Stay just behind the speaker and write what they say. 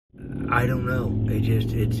I don't know.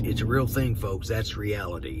 It's a real thing, folks. That's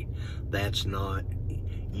reality. That's not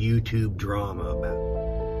YouTube drama about.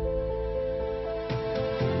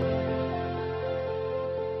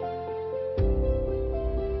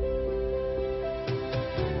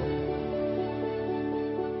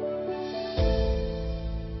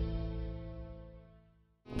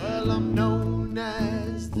 Well, I'm known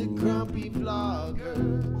as the grumpy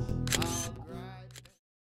vlogger.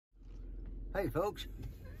 Hey folks,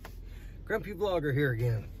 Grumpy Vlogger here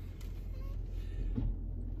again.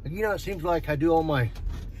 You know, it seems like I do all my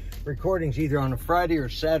recordings either on a Friday or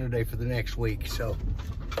Saturday for the next week. So,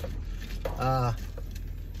 I've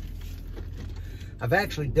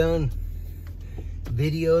actually done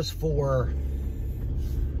videos for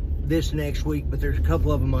this next week, but there's a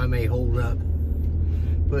couple of them I may hold up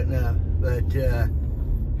putting up. But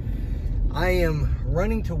I am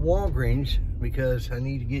running to Walgreens because I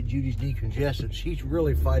need to get Judy's decongestant. She's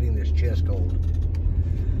really fighting this chest cold.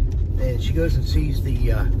 And she goes and sees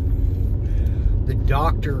the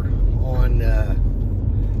doctor on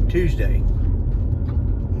Tuesday.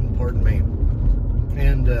 Pardon me.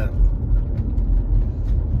 And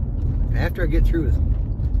after I get through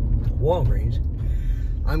with Walgreens,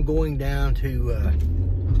 I'm going down to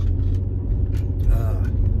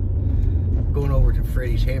going over to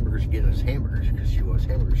Freddy's Hamburgers, getting us hamburgers because she wants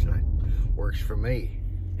hamburgers tonight. Works for me.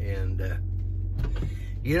 And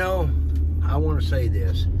you know, I want to say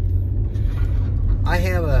this. I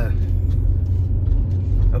have a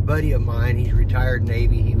buddy of mine. He's retired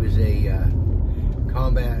Navy. He was a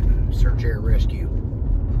combat search air rescue,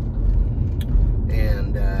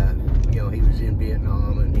 and you know, he was in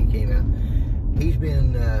Vietnam and he came out. He's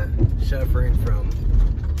been suffering from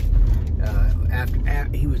after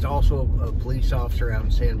he was also a police officer out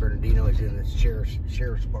in San Bernardino. He's in the sheriff's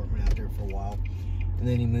department out there for a while, and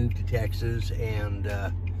then he moved to Texas, and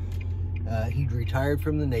he'd retired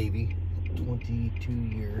from the Navy, 22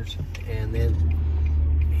 years, and then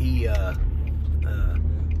he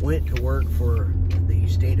went to work for the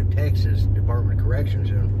state of Texas Department of Corrections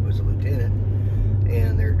and was a lieutenant,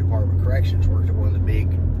 and their Department of Corrections worked at one of the big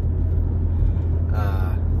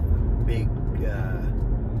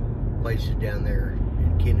places down there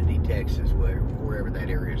in Kennedy, Texas, wherever that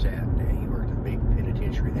area is at. He worked at a big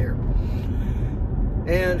penitentiary there.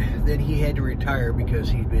 And then he had to retire because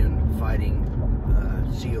he'd been fighting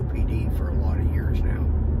COPD for a lot of years now.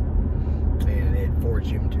 And it forced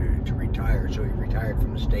him to retire. So he retired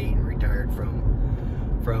from the state and retired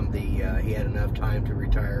from the, he had enough time to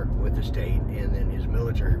retire with the state and then his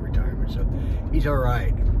military retirement. So he's all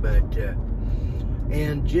right. But,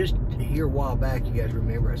 and just here a while back, you guys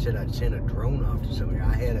remember I said I'd send a drone off to somebody.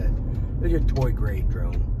 It was a toy grade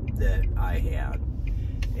drone that I had.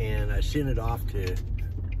 And I sent it off to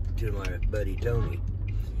my buddy Tony.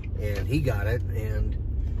 And he got it. And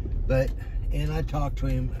I talked to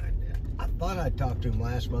him. I thought I talked to him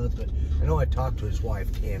last month, but I know I talked to his wife,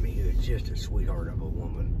 Tammy, who is just a sweetheart of a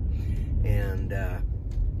woman. And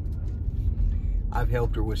I've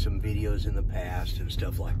helped her with some videos in the past and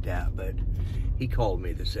stuff like that, but he called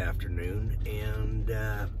me this afternoon, and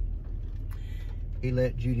he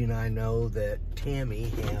let Judy and I know that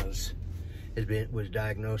Tammy was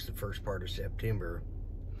diagnosed the first part of September,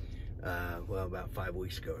 well, about 5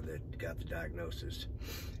 weeks ago that got the diagnosis,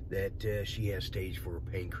 that she has stage 4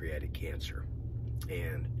 pancreatic cancer.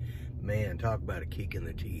 And man, talk about a kick in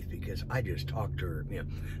the teeth, because I just talked to her. You know,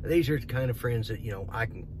 these are the kind of friends that, you know, I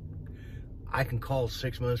can call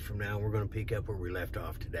 6 months from now and we're going to pick up where we left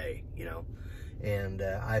off today, you know. And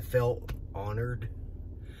I felt honored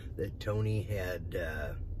that Tony had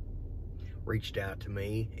reached out to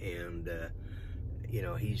me, and you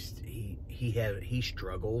know, he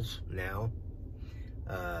struggles now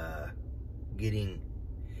getting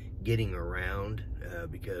around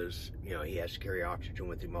because, you know, he has to carry oxygen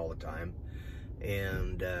with him all the time.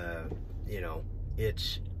 And you know,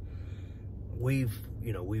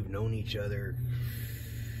 we've known each other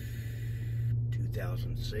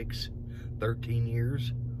 2006, 13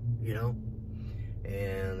 years, you know.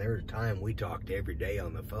 And there was a time we talked every day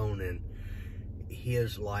on the phone, and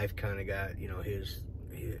his life kind of got, you know,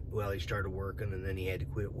 well, he started working and then he had to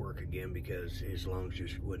quit work again because his lungs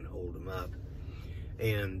just wouldn't hold him up.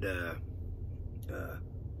 And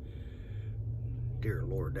dear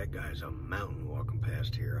Lord, that guy's a mountain walking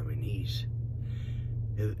past here. I mean,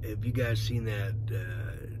 have you guys seen that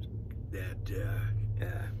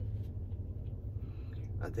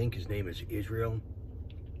I think his name is Israel.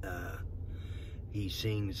 He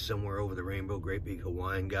sings Somewhere Over the Rainbow, great big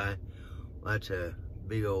Hawaiian guy. Well, that's a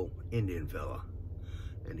big old Indian fella.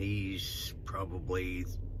 And he's probably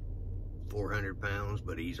 400 pounds,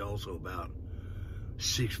 but he's also about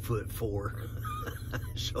 6'4".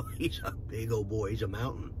 So he's a big old boy. He's a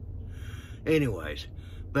mountain. Anyways,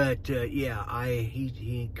 but yeah,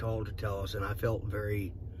 he called to tell us, and I felt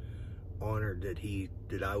very honored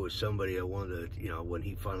that I was somebody I wanted to, you know, when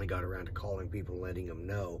he finally got around to calling people and letting them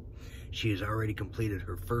know. She has already completed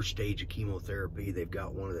her first stage of chemotherapy. They've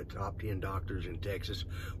got one of the top 10 doctors in Texas,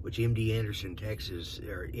 which MD Anderson,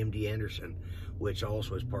 which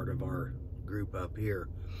also is part of our group up here.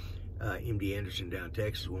 MD Anderson down in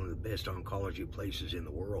Texas, one of the best oncology places in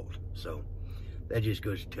the world. So that just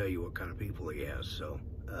goes to tell you what kind of people he has. So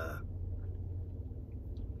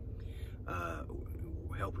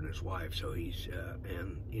helping his wife. So he's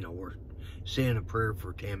and you know, we're saying a prayer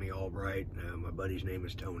for Tammy Albright. My buddy's name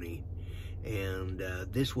is Tony, and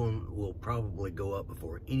this one will probably go up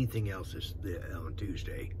before anything else on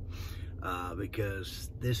Tuesday,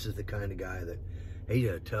 because this is the kind of guy that, he's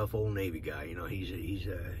a tough old Navy guy. You know, he's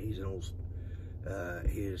an old.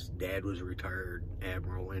 His dad was a retired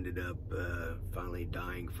admiral, ended up finally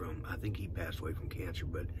dying from, I think he passed away from cancer,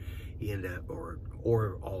 but he ended up, or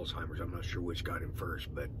Alzheimer's, I'm not sure which got him first,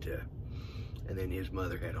 but, and then his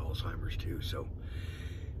mother had Alzheimer's too, so,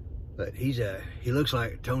 but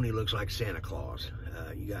Tony looks like Santa Claus.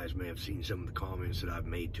 You guys may have seen some of the comments that I've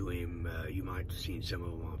made to him. You might have seen some of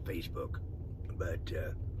them on Facebook, but,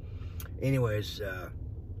 anyways,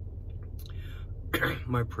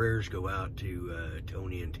 my prayers go out to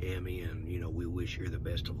Tony and Tammy, and you know, we wish her the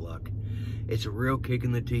best of luck. It's a real kick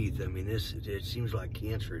in the teeth. I mean, it seems like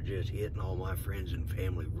cancer just hitting all my friends and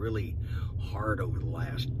family really hard over the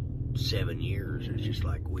last 7 years. It's just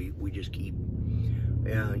like we just keep,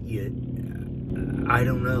 I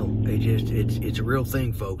don't know. It's a real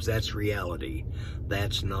thing, folks. That's reality.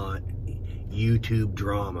 That's not YouTube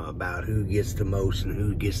drama about who gets the most and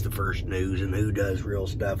who gets the first news and who does real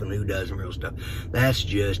stuff and who doesn't real stuff. That's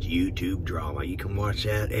just YouTube drama. You can watch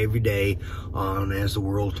that every day on As the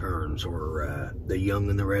World Turns, or The Young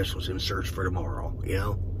and the Restless in Search for Tomorrow, you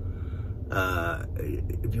know,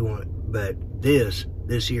 if you want. But this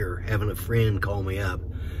here, having a friend call me up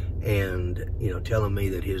and, you know, telling me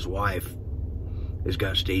that his wife has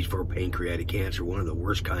got stage 4 pancreatic cancer, one of the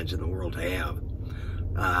worst kinds in the world to have,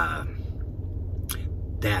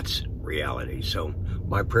 that's reality. So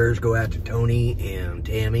my prayers go out to Tony and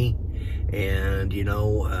Tammy, and you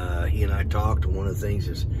know, he and I talked, and one of the things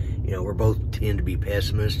is, you know, we're both tend to be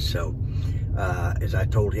pessimists. So as I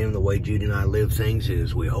told him, the way Judy and I live things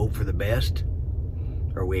is we hope for the best,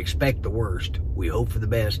 or we expect the worst, we hope for the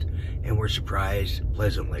best, and we're surprised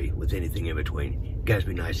pleasantly with anything in between. You guys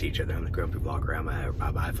be nice to each other. I'm the Grumpy Vlogger. I'm out.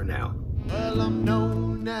 Bye-bye for now. Well, I'm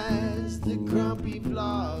known as the Grumpy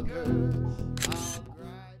Vlogger.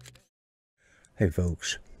 Hey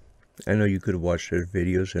folks, I know you could have watched other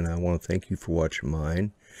videos, and I want to thank you for watching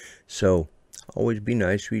mine. So always be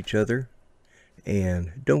nice to each other,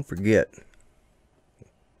 and don't forget,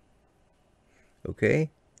 okay?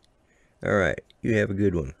 Alright, you have a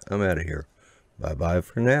good one. I'm out of here. Bye bye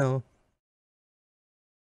for now.